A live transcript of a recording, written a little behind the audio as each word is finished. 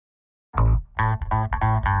Okay,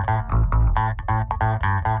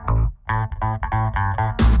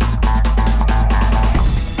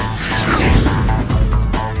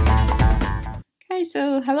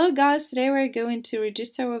 so hello guys, today we're going to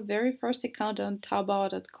register our very first account on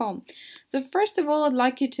Taobao.com. So first of all, I'd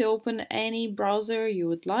like you to open any browser you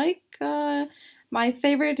would like. My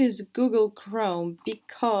favorite is Google Chrome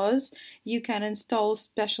because you can install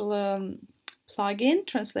special plugin,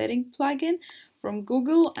 translating plugin from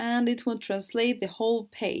Google, and it will translate the whole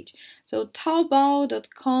page. So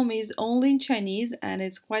Taobao.com is only in Chinese and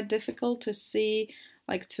it's quite difficult to see,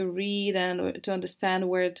 like to read and to understand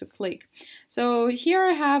where to click. So here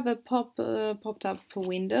I have a popped up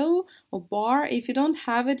window or bar. If you don't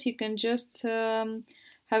have it, you can just have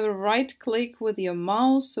a right click with your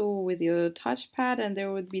mouse or with your touchpad and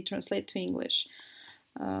there would be translate to English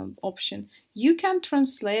option. You can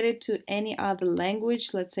translate it to any other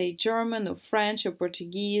language, let's say German or French or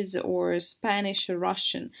Portuguese or Spanish or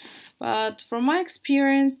Russian. But from my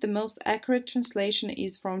experience, the most accurate translation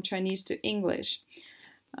is from Chinese to English.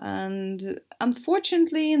 And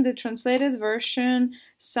unfortunately, in the translated version,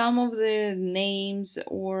 some of the names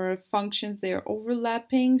or functions, they're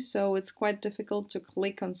overlapping, so it's quite difficult to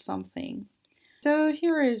click on something. So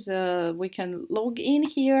here is, we can log in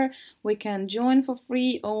here, we can join for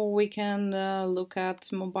free, or we can look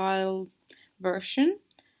at mobile version.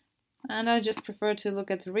 And I just prefer to look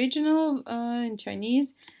at original in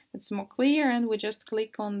Chinese. It's more clear, and we just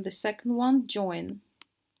click on the second one, join.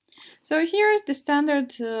 So here is the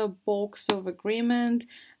standard box of agreement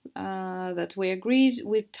that we agreed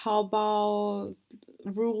with Taobao,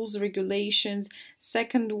 rules, regulations.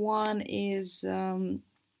 Second one is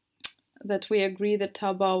that we agree that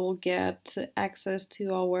Taobao will get access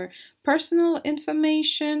to our personal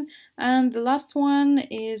information, and the last one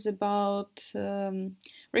is about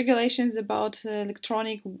regulations about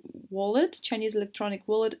electronic wallet, Chinese electronic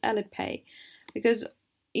wallet, Alipay, because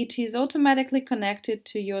it is automatically connected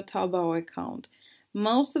to your Taobao account.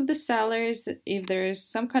 Most of the sellers, if there is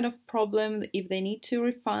some kind of problem, if they need to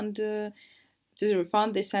refund,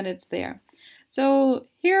 they send it there. So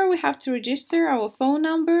here we have to register our phone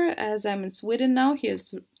number. As I'm in Sweden now,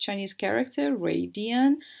 here's Chinese character,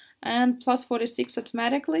 Radian, and +46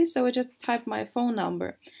 automatically, so I just type my phone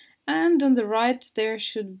number. And on the right there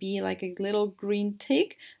should be like a little green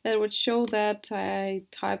tick that would show that I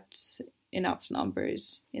typed enough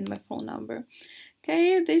numbers in my phone number.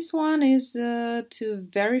 Okay, this one is to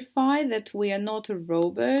verify that we are not a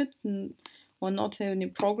robot or not any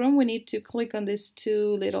program. We need to click on these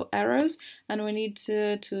two little arrows and we need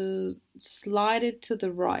to slide it to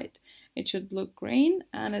the right. It should look green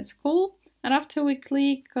and it's cool. And after we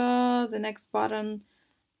click the next button,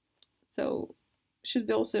 so should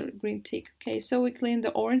be also a green tick. Okay, so we click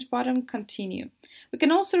the orange button, continue. We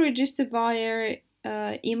can also register via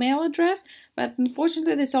email address, but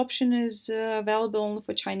unfortunately this option is available only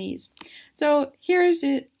for Chinese. So here's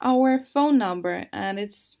our phone number and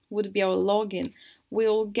it would be our login.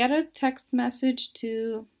 We'll get a text message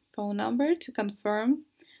to phone number to confirm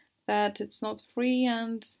that it's not free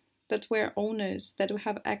and that we're owners, that we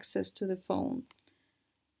have access to the phone.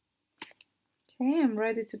 Okay, I'm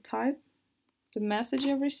ready to type the message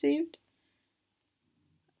I've received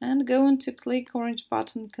and going to click orange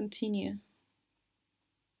button, continue.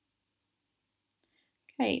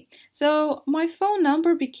 Okay, so my phone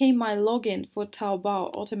number became my login for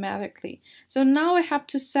Taobao automatically. So now I have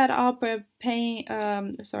to set up a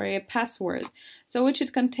password. So it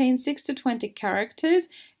should contain 6 to 20 characters.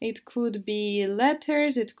 It could be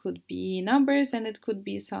letters, it could be numbers, and it could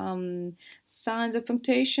be some signs of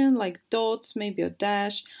punctuation like dots, maybe a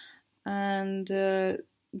dash. And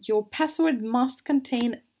your password must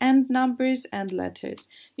contain end numbers and letters.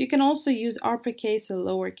 You can also use uppercase or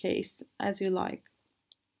lowercase as you like.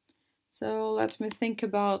 So let me think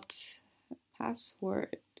about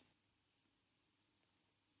password.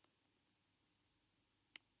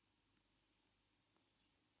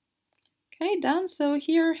 Okay, done. So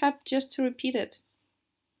here I have just to repeat it.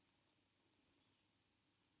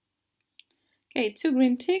 Okay, 2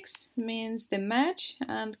 green ticks means the match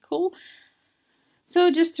and cool.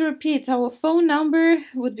 So just to repeat, our phone number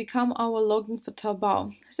would become our login for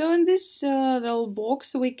Taobao. So in this little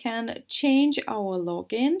box we can change our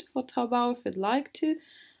login for Taobao if we'd like to.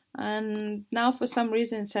 And now for some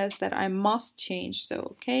reason it says that I must change. So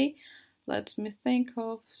okay, let me think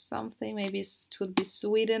of something. Maybe it would be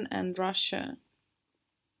Sweden and Russia.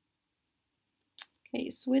 Okay,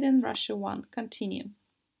 Sweden, Russia 1, continue.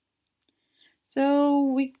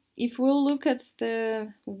 So if we'll look at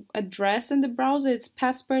the address in the browser, it's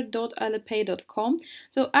passport.alipay.com.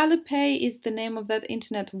 So Alipay is the name of that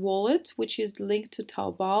internet wallet, which is linked to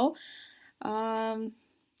Taobao.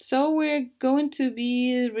 So we're going to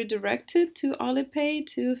be redirected to Alipay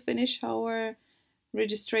to finish our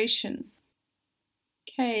registration.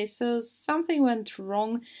 Okay, so something went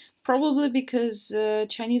wrong, probably because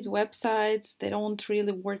Chinese websites, they don't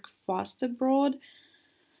really work fast abroad.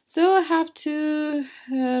 So I have to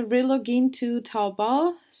re-log in to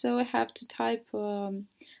Taobao. So I have to type my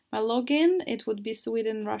login. It would be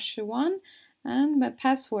Sweden Russia 1 and my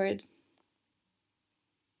password.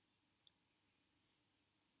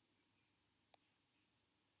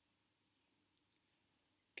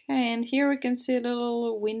 Okay, and here we can see a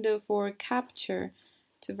little window for capture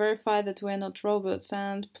to verify that we're not robots.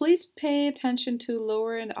 And please pay attention to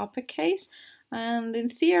lower and uppercase. And in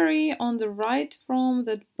theory, on the right from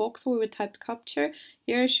that box where we typed capture,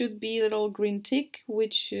 here should be a little green tick,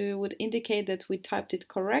 which would indicate that we typed it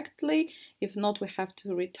correctly. If not, we have to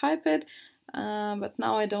retype it. But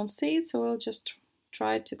now I don't see it, so I'll just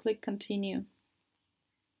try to click continue.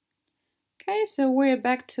 Okay, so we're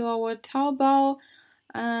back to our Taobao.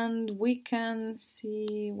 And we can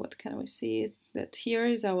see, what can we see? That here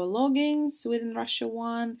is our login, Sweden Russia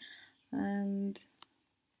 1, and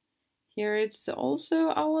here it's also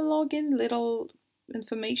our login, little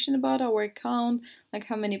information about our account, like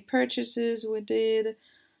how many purchases we did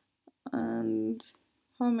and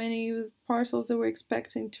how many parcels that we're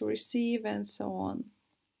expecting to receive and so on.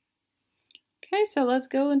 Okay, so let's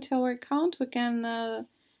go into our account. We can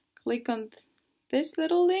click on this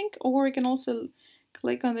little link, or we can also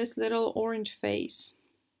click on this little orange face.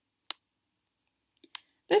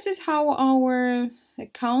 This is how our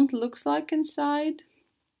account looks like inside.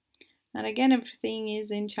 And again, everything is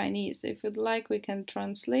in Chinese. If we'd like, we can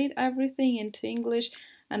translate everything into English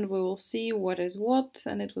and we will see what is what,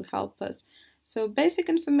 and it will help us. So basic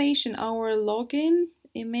information, our login,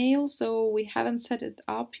 email, so we haven't set it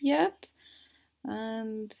up yet.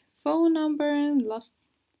 And phone number, and last,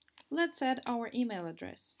 let's add our email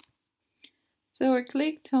address. So I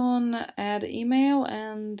clicked on add email,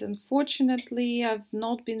 and unfortunately I've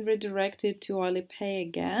not been redirected to Alipay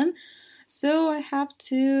again. So I have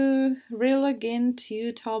to re-log in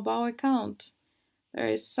to Taobao account. There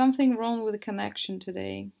is something wrong with the connection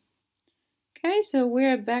today. Okay, so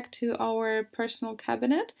we're back to our personal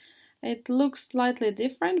cabinet. It looks slightly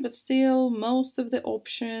different, but still most of the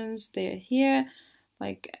options, they're here.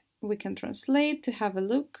 Like we can translate to have a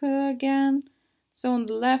look again. So on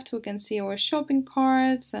the left we can see our shopping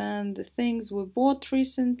carts and the things we bought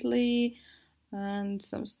recently and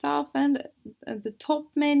some stuff, and at the top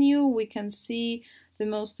menu we can see the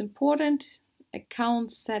most important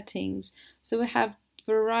account settings. So we have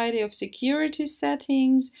a variety of security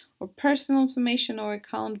settings or personal information or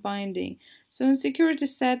account binding. So in security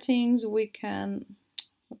settings we can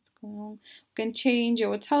we can change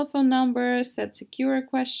our telephone number, set secure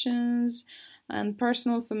questions, and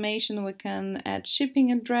personal information. We can add shipping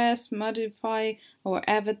address, modify our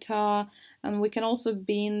avatar, and we can also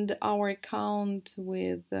bind our account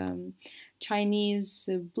with Chinese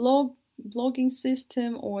blogging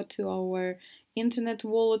system or to our internet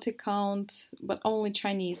wallet account, but only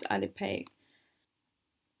Chinese Alipay.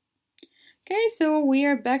 Okay, so we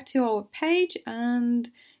are back to our page, and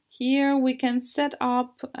here we can set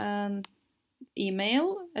up an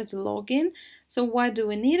email as a login. So why do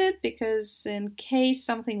we need it? Because in case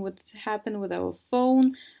something would happen with our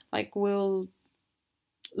phone, like we'll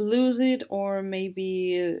lose it or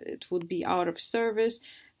maybe it would be out of service,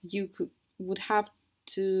 you would have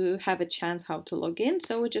to have a chance how to log in.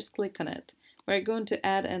 So we just click on it. We're going to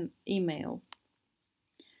add an email.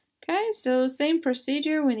 Okay, so same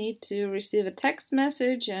procedure. We need to receive a text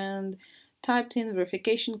message and typed in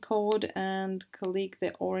verification code and click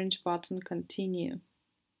the orange button continue.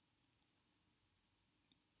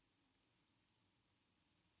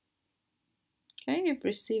 Okay, you've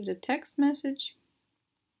received a text message.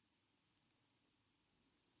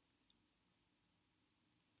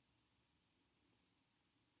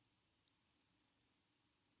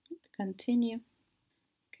 Continue.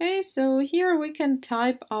 Okay, so here we can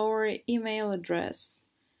type our email address.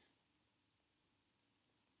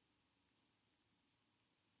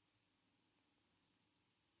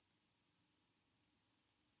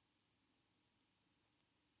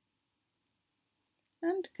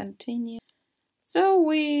 And continue. So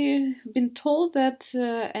we've been told that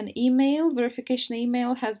an email, verification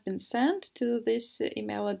email, has been sent to this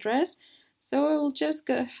email address. So I will just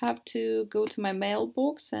have to go to my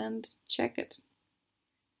mailbox and check it.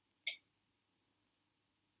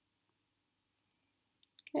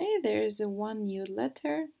 Okay, there's a one new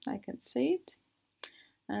letter. I can see it.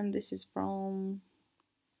 And this is from,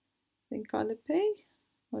 I think, Alipay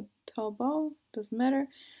or Taobao, doesn't matter.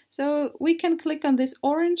 So we can click on this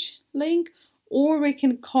orange link, or we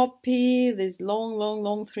can copy these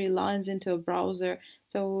long 3 lines into a browser,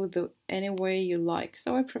 so any way you like.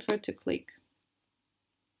 So I prefer to click.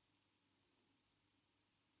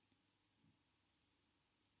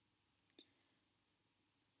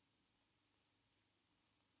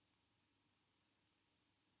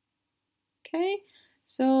 Okay,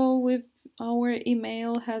 so our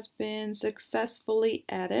email has been successfully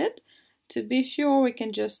added. To be sure, we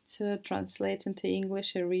can just translate into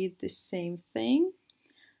English and read the same thing.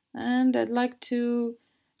 And I'd like to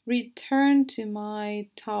return to my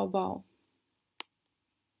Taobao.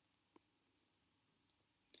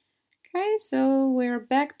 Okay, so we're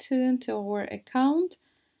back into our account,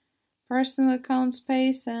 personal account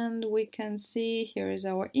space, and we can see here is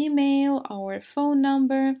our email, our phone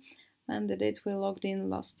number, and the date we logged in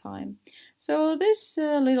last time. So this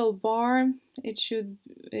little bar,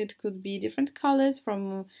 it could be different colors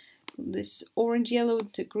from this orange, yellow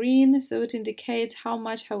to green, so it indicates how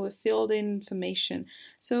much have we filled in information.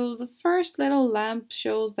 So the first little lamp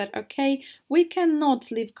shows that okay, we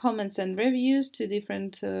cannot leave comments and reviews to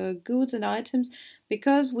different goods and items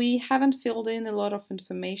because we haven't filled in a lot of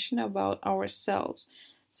information about ourselves.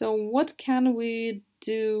 So what can we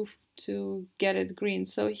do to get it green?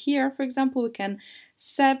 So here, for example, we can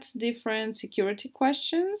set different security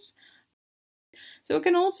questions. So we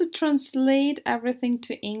can also translate everything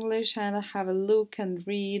to English and have a look and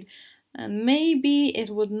read. And maybe it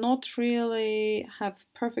would not really have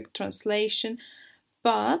perfect translation,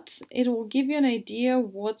 but it will give you an idea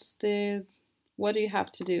what do you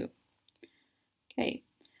have to do. Okay,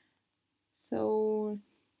 so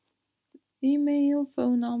email,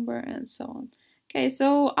 phone number, and so on. Okay,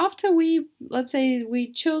 so after let's say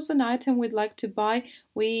we chose an item we'd like to buy,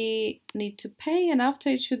 we need to pay, and after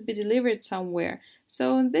it should be delivered somewhere.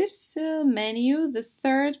 So in this menu, the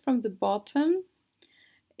third from the bottom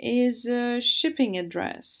is shipping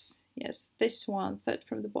address. Yes, this one, third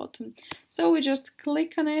from the bottom. So we just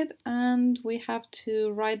click on it and we have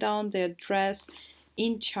to write down the address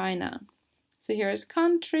in China. So here is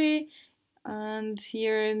country, and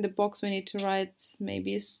here in the box we need to write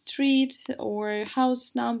maybe street or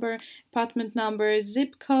house number, apartment number,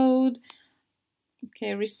 zip code,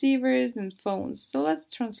 okay, receivers and phones. So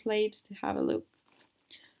let's translate to have a look.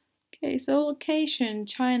 Okay, so location,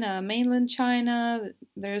 China, mainland China.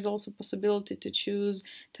 There's also possibility to choose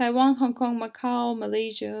Taiwan, Hong Kong, Macau,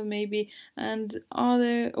 Malaysia maybe, and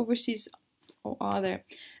other overseas or other.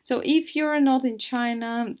 So if you're not in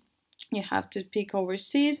China, you have to pick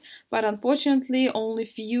overseas, but unfortunately only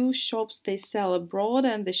few shops they sell abroad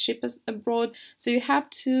and they ship us abroad, so you have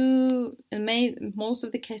to, in most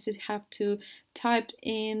of the cases, you have to type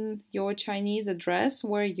in your Chinese address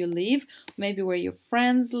where you live, maybe where your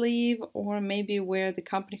friends live, or maybe where the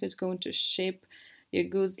company who's going to ship your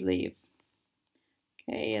goods live.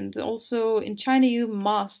 Okay, and also in China you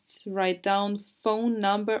must write down phone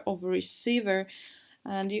number of a receiver,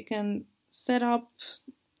 and you can set up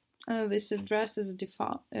this address is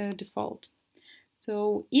default.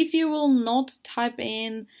 So if you will not type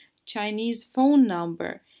in Chinese phone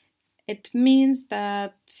number, it means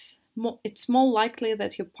that it's more likely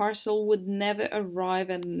that your parcel would never arrive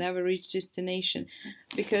and never reach destination,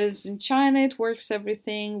 because in China it works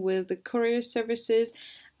everything with the courier services,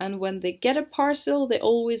 and when they get a parcel they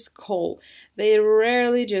always call. They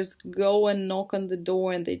rarely just go and knock on the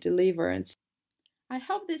door and they deliver. And I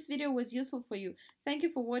hope this video was useful for you. Thank you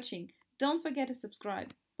for watching. Don't forget to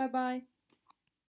subscribe. Bye bye.